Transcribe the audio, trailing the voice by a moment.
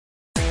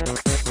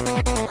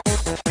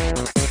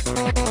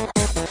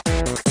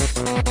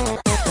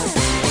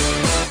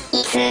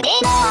You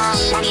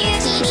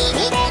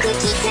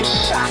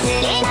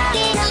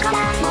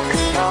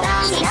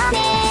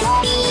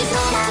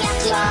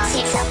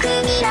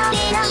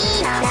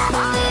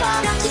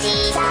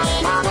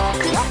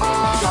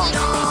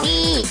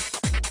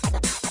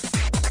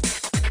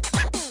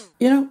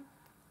know,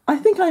 I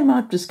think I might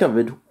have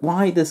discovered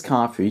why this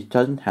cartridge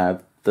doesn't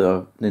have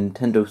the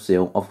Nintendo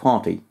seal of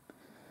quality.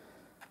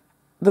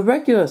 The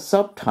regular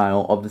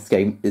subtitle of this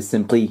game is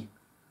simply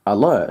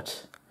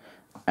Alert,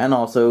 and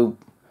also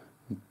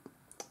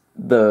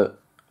the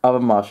other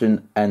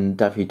Martian and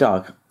Daffy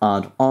Duck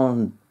aren't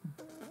on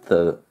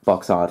the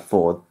box art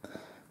for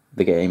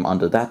the game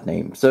under that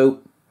name. So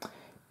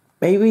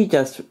maybe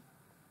just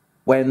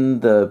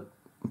when the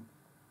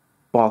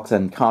box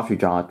and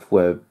cartridge art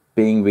were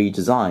being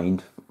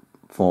redesigned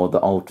for the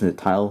alternate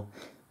title,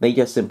 they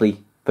just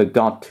simply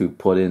forgot to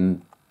put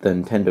in the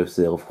Nintendo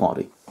seal of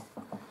quality.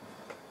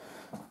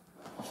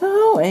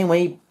 So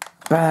anyway,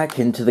 back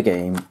into the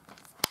game.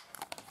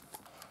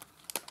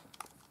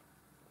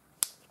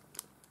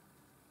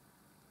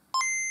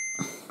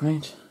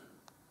 Right.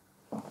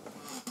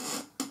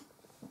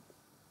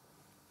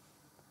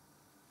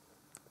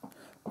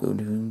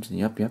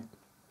 Yep.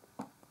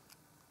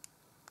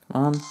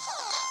 Come on.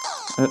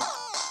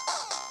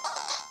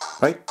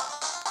 Right.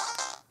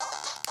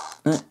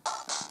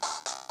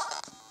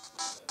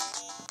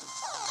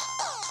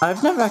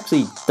 I've never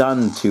actually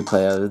done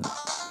 2-player.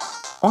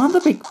 One of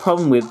the big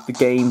problem with the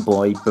Game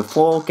Boy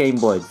before Game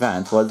Boy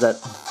Advance was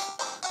that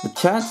the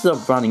chances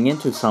of running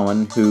into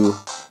someone who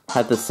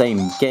had the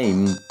same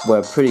game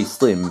were pretty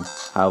slim.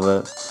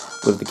 However,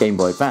 with the Game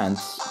Boy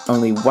Advance,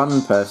 only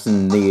one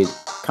person needed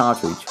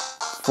cartridge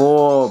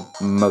for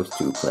most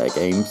 2-player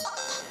games,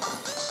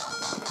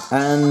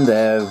 and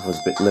there was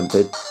a bit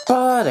limited.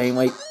 But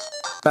anyway,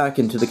 back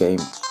into the game.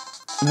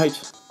 Right.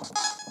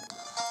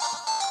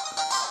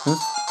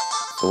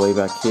 So way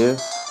back here.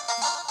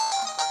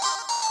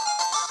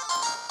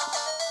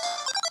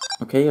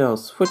 Okay, I'll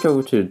switch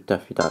over to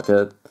Daffy Duck.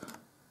 The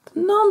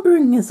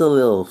numbering is a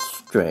little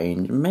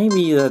strange.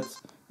 Maybe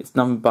it's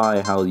numbered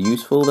by how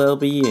useful they'll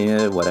be.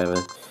 Yeah, whatever.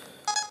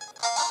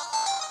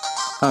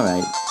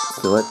 Alright,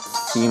 so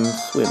let's see him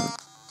swim.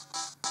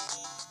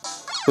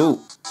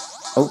 Ooh.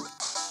 Oh.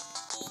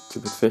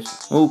 Stupid fish.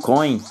 Ooh,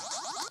 coin.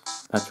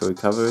 That's where we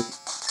cover it.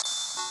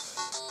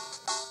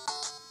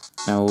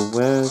 Now,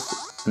 where's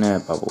an air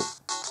bubble?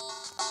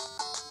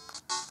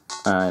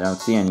 I don't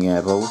see any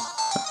air bubble.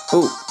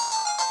 Ooh.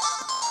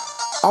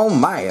 Oh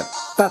my,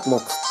 that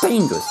looks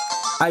dangerous.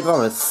 I'd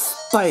rather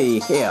stay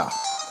here.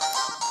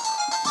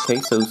 Okay,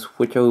 so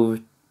switch over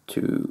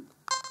to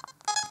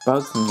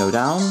bugs and go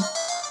down.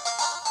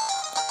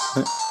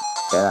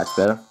 Yeah, that's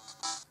better.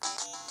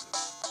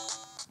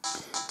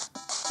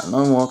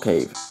 No more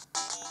cave.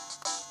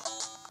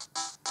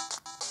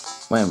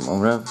 Wait a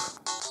moment.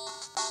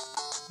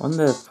 Wasn't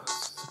there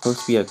supposed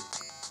to be a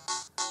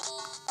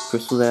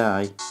crystal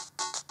there?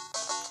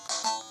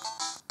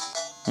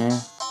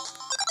 Yeah.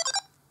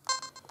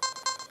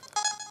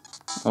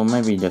 Or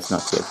maybe that's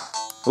not good.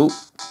 Ooh.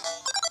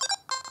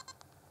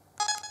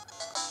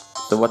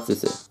 So what's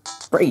this here?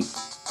 Great!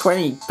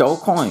 20 gold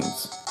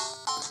coins!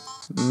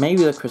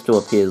 Maybe the crystal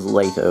appears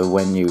later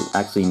when you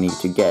actually need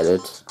to get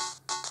it.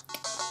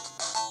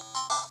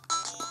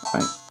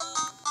 Right.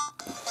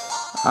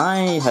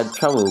 I had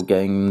trouble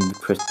getting the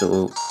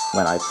crystal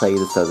when I played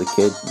this as a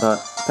kid,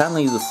 but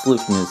apparently the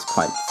solution is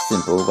quite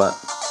simple, but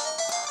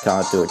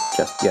can't do it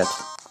just yet.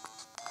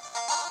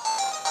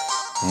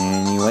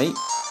 Anyway.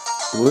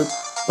 Whoop.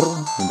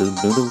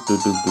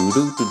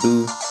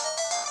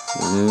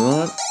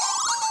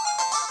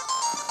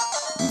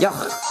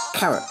 Yuck!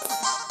 Carrots!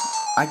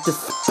 I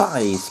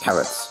despise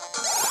carrots!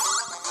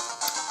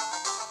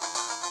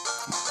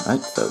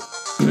 Right, so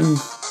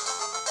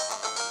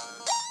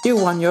you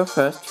won your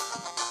first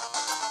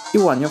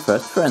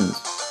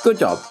friends. Good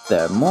job.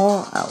 There are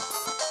more out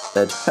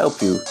that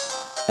help you,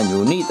 and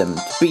you'll need them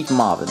to beat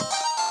Marvin.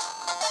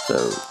 So,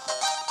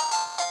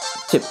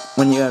 tip: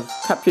 when you have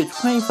captured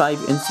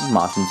 25 instant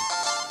Martians,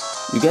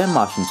 you get a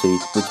Martian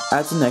seed, which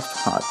adds an extra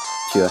heart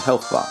to your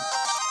health bar.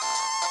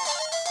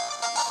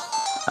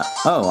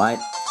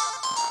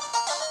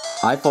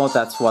 I thought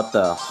that's what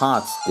the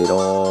hearts did,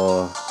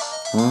 or...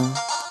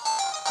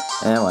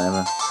 Yeah,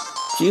 whatever.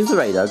 Choose the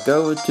radar,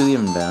 go to the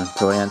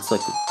inventory and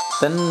select it.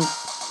 Then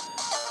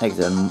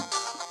exit and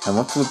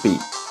watch the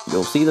beat.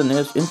 You'll see the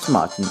nearest instant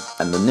Martian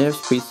and the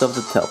nearest piece of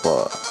the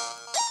teleporter.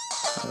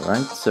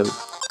 Alright, so...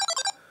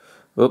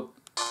 Whoop.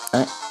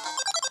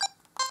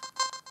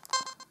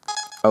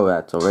 Oh,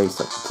 that's already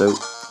selected, so...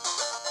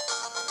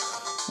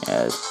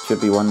 Yeah, there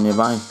should be one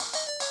nearby.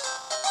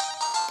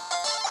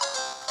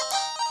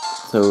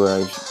 So,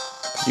 I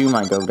presume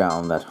I go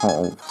down that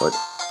hole, but...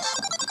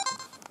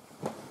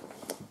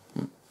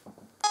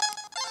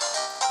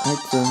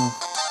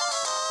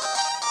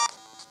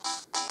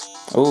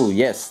 Oh,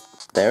 yes,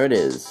 there it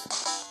is.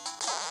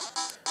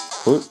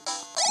 Boom,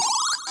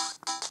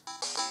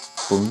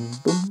 boom,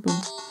 boom,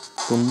 boom,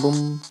 boom,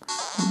 boom,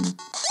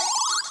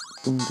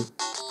 boom,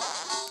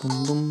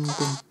 boom, boom,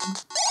 boom.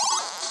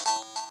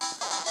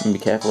 And be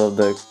careful of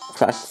the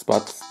cracked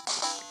spots.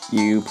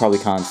 You probably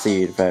can't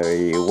see it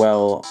very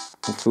well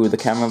through the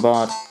camera,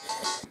 but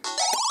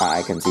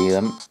I can see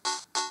them.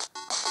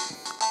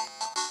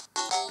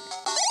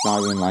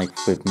 Not even like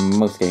with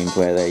most games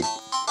where they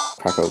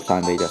crack over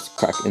time, they just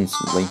crack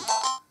instantly.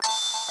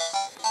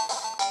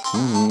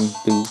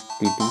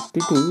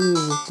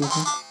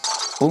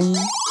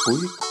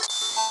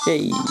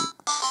 Yay!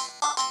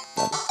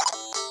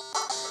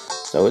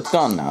 So it's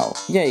gone now.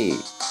 Yay!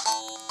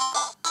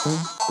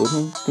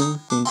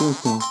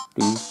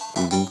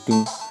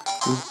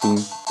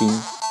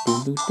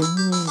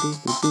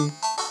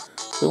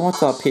 So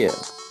what's up here?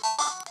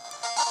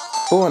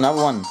 Oh,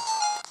 another one.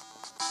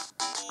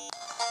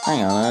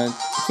 Hang on, it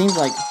seems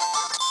like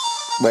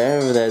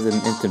wherever there's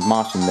an instant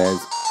Martian, there's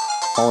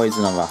always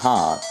another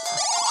heart.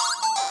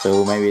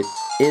 So maybe it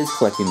is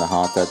collecting the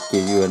heart that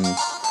gives you an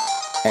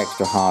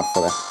extra heart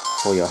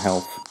for your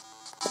health.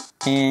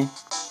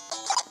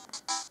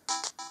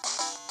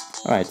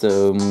 Alright,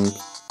 so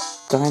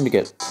time to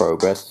get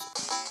progress.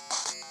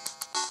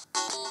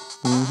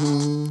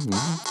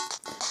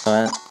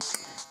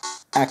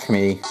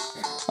 Acme,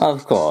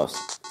 of course.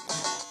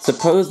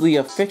 Supposedly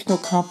a fictional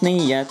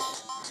company, yet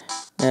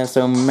there are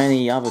so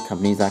many other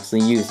companies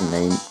actually use the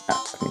name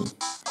Acme.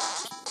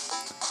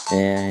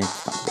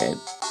 It's complicated.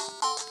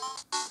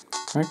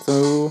 Alright,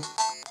 so...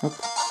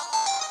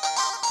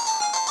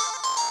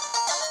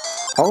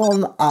 Hold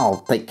on, I'll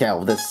take care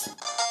of this.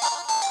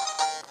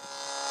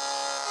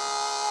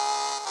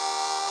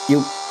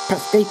 You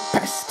pesky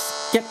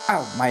pests, get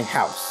out of my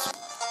house.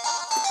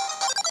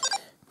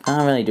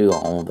 Can't really do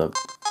all the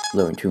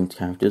Looney Tunes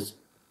characters.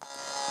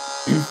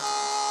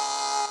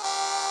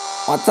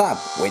 What's up,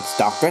 witch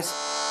doctress?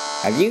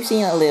 Have you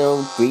seen a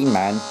little green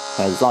man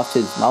who has lost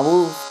his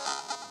marbles?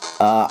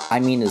 I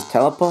mean his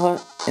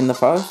teleporter in the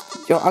forest,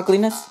 your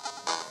ugliness?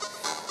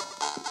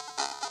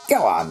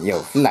 Go on, you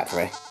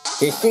flatterer.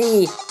 You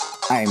see,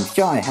 I'm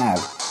sure I have.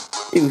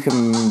 You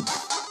can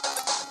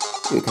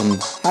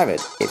have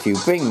it if you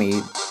bring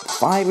me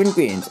 5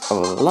 ingredients of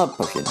a love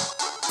potion.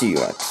 Do you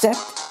accept?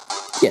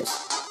 Yes.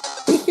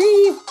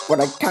 Hee, what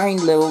a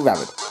kind little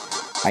rabbit.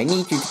 I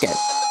need you to get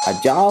a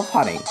jar of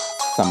honey,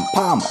 some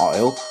palm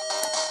oil.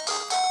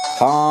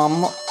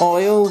 Palm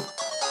oil?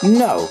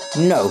 No.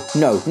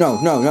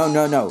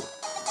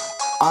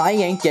 I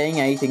ain't getting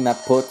anything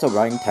that puts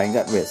orangutans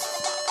at risk.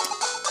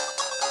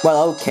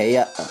 Well,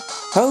 okay,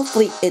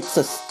 hopefully it's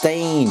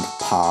sustained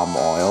palm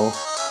oil.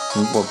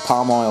 Or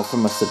palm oil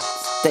from a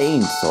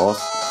sustained source.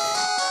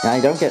 And I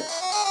don't get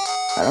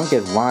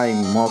why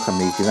more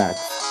companies do that.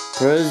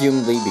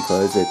 Presumably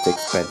because it's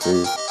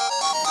expensive.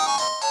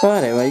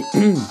 But anyway,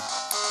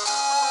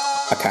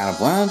 a can of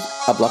worms,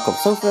 a block of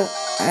sulfur,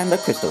 and a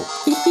crystal.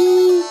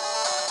 Hee.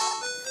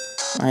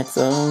 Right,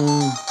 so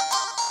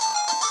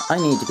I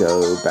need to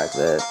go back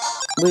there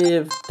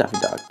with Daffy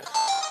Duck.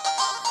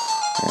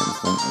 And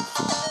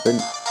something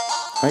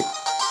right.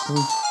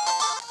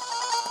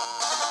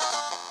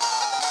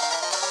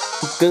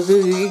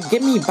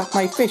 Give me back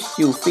my fish,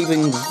 you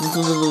thieving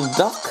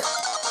duck.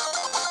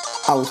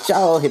 I'll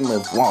shower him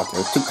with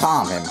water to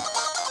calm him.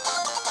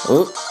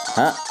 Ouch.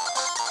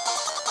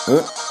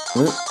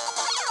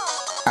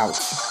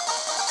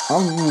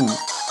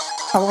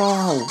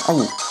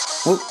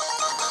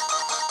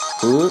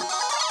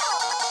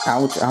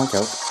 Ouch.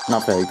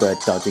 Not very good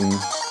at dodging.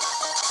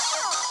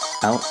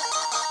 Out.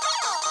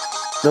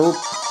 Nope.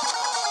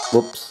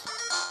 Whoops.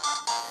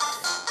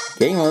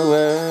 Game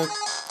over.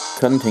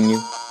 Continue.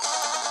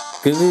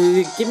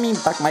 Give me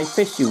back my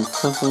fish, you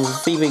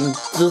thieving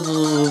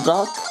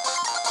duck.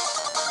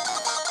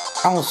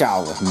 I'll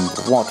shower him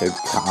with water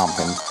to calm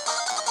him.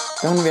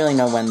 Don't really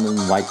know when the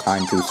right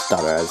time to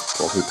stutter as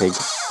Porky Pig.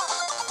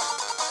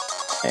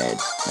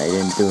 They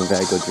didn't do a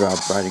very good job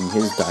writing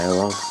his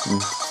dialogue,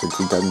 since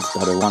he doesn't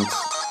stutter once.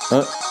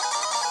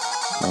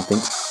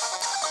 Nothing.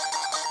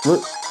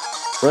 Wait.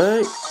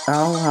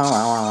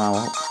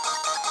 Ow.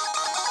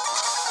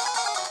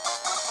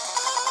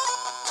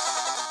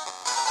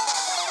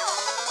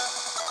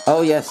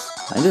 Oh yes,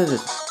 I did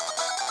it.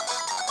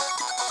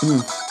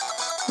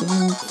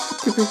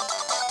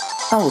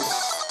 Oh,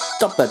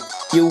 stop it.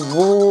 You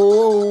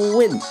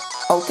win.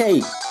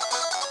 Okay.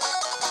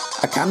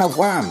 A can of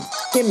worms.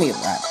 Give me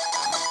that.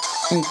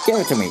 And give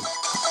it to me.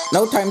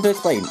 No time to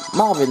explain.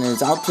 Marvin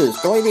is out to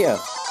destroy the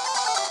earth.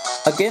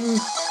 Again,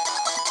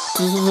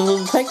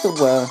 take the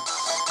worm.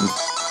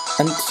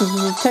 And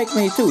take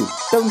me too.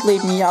 Don't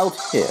leave me out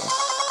here.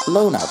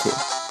 Alone out here.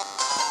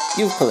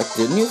 You've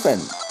collected a new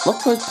friend.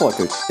 Look for his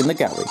portrait in the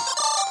gallery.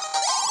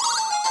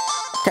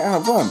 Can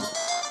of worms.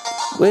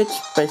 Which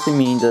basically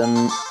means,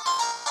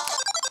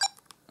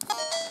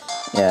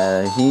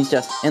 yeah, he's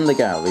just in the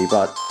gallery,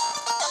 but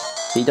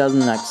he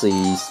isn't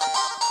actually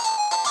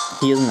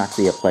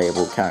a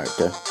playable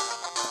character.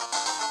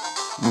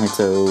 And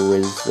so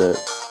will the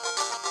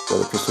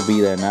crystal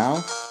be there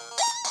now?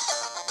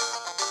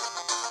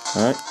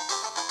 Alright.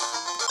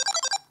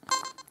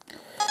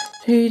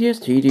 Tedious.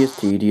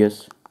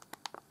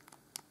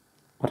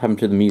 What happened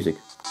to the music?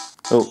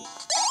 Oh.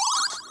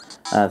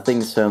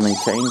 Things suddenly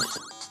changed.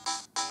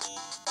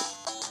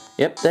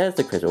 Yep, there's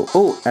the crystal.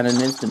 Oh, and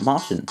an instant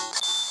Martian.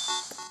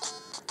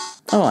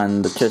 Oh,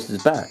 and the chest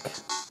is back.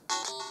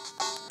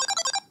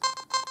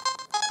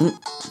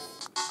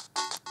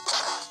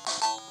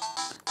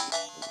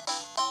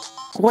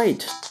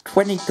 Wait,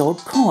 20 gold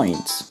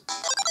coins.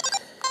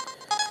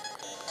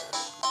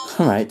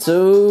 Alright,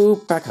 so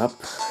back up.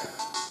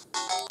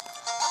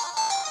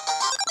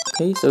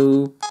 Okay,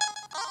 so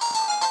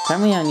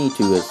apparently I need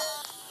to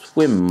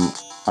swim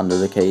under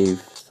the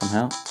cave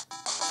somehow.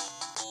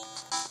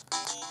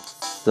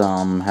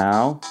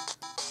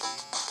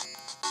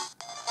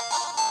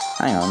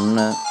 Hang on.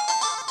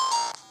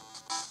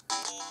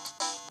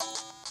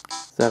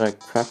 Is that a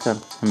crack that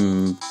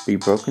can be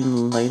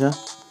broken later?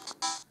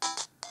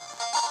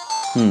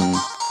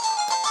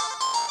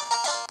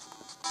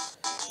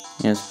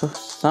 Yeah,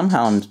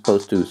 somehow I'm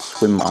supposed to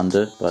swim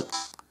under, but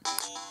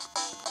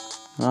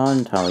not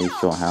entirely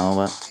sure how,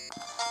 but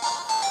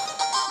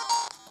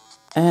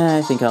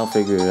I think I'll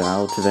figure it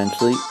out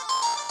eventually.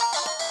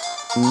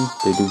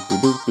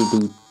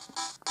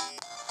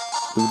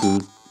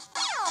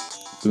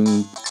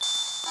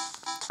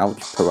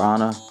 Ouch,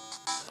 piranha.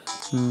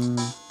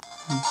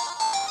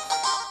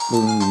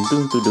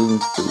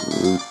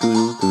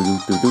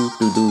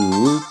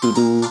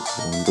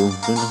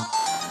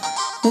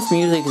 This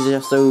music is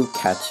just so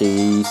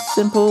catchy,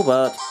 simple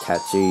but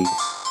catchy.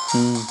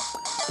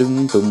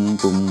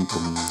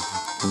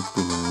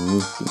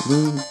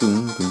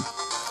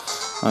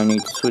 I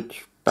need to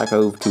switch back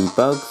over to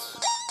bugs.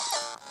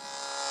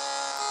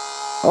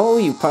 Oh,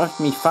 you promised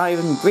me 5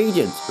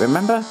 ingredients,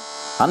 remember?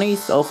 Honey,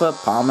 sulfur,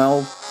 palm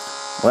oil,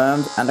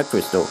 worms, and a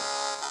crystal.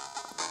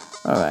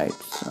 Alright,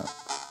 so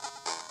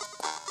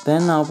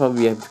then I'll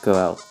probably be able to go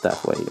out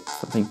that way or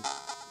something.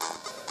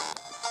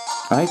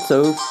 Alright,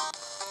 so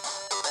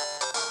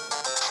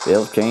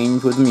they'll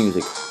change with the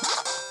music.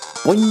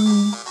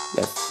 Boing!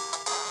 Yes.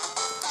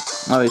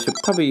 Oh, I should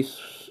probably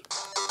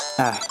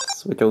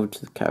switch over to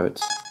the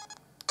carrots.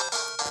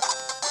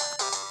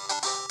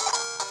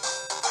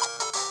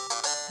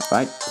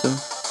 Right, so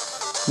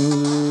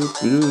let's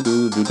do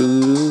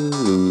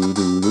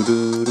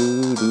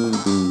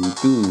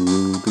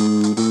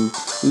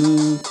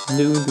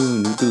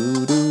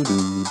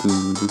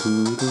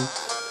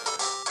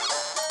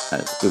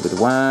with the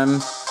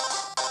worm.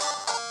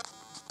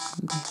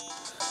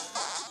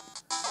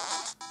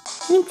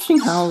 Interesting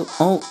how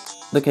all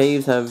the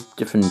caves have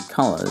different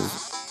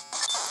colors.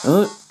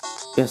 Oh,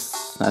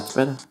 yes, that's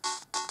better.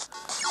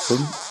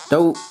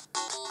 Oh,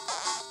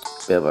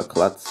 bit of a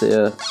klutz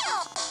here.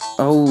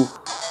 Oh,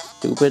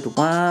 stupid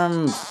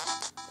worms!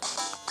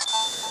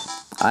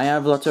 I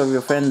have lots of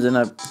your friends in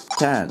a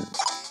can.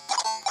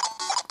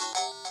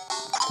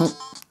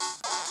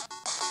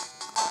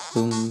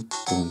 Boom,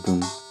 boom,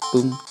 boom,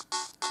 boom.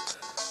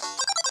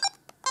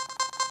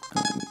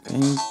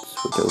 Okay,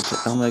 switch over to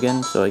Elmer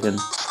again so I can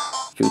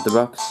shoot the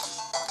rocks.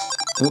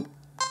 Oh.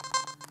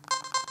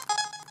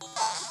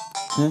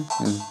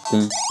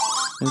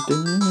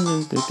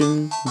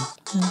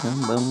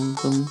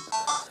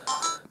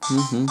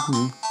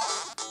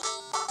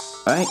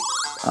 Right,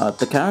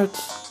 the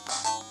carrots.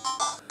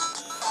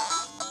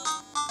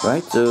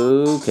 Right,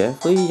 so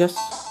carefully, yes.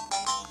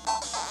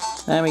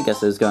 And we guess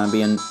there's going to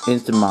be an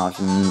instant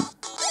Martian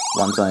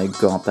once I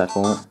go up that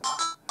hole.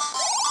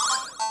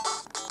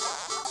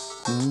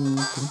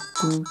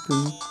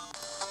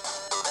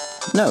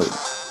 No.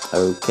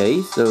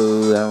 Okay,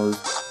 so that was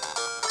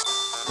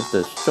just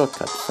a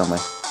shortcut somewhere.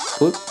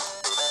 Whoop.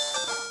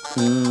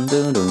 Boom,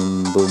 boom,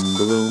 boom,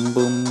 boom, boom,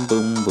 boom,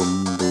 boom,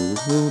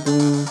 boom,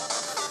 boom.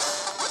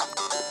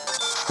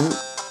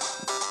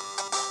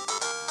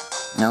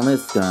 Now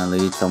this is gonna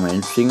lead somewhere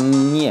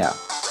interesting, yeah.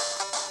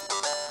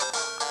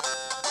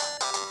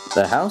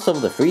 The House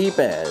of the Three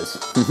Bears.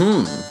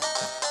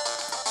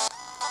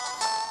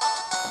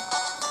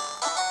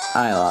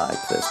 I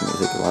like this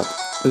music a lot.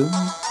 Boom,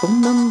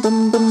 boom,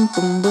 boom, boom, boom,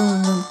 boom,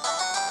 boom.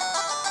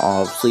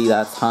 Obviously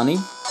that's honey.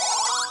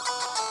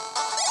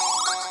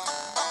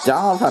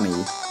 Jar of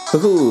honey.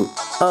 Hoo-hoo,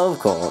 of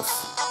course.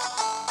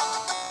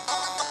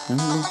 Boom,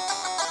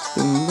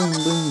 boom, boom,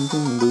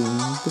 boom, boom, boom, boom,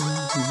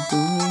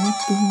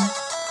 boom.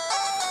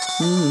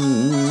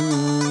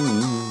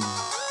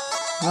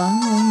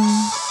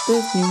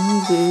 This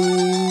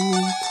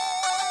music.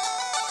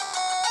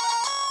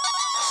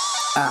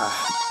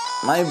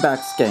 My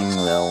back's getting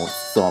a little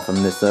sore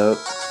from this, so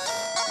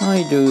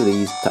I do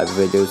these type of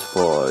videos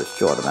for a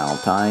short amount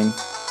of time.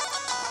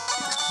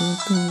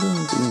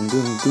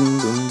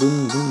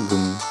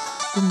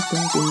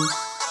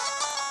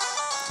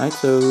 Right,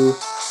 so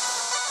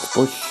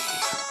push.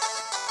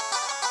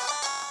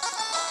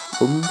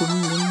 Boom,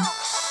 boom, boom.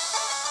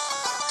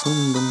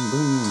 Boom, boom,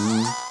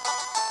 boom.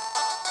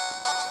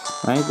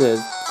 Right,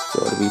 there's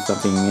sort of be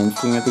something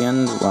interesting at the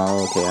end.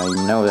 Well, okay, I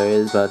know there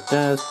is, but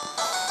just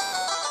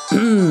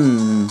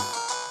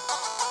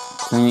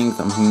saying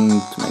something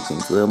to make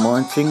things a little more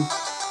interesting.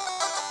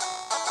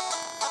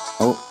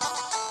 Oh.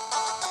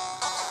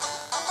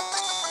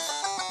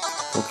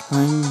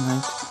 Porcupine,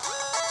 right.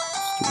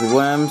 Stupid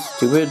worms,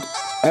 stupid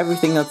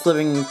everything that's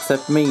living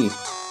except me.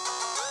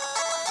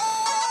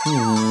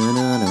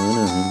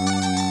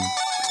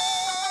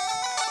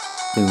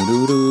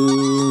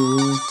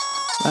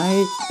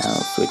 Right,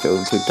 I'll switch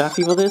over to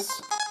Daffy for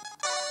this.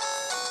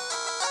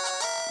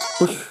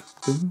 Whoosh,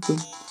 boom, boom,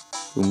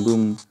 boom,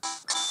 boom,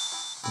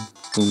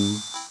 boom,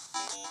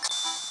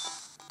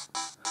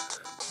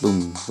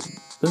 boom,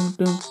 boom,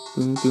 boom,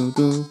 boom, boom,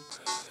 boom.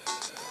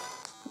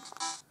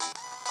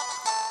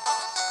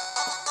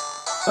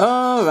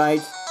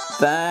 Alright,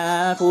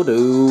 that will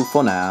do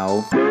for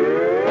now.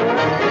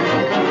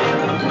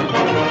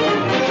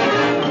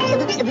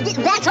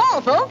 That's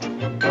all, folks.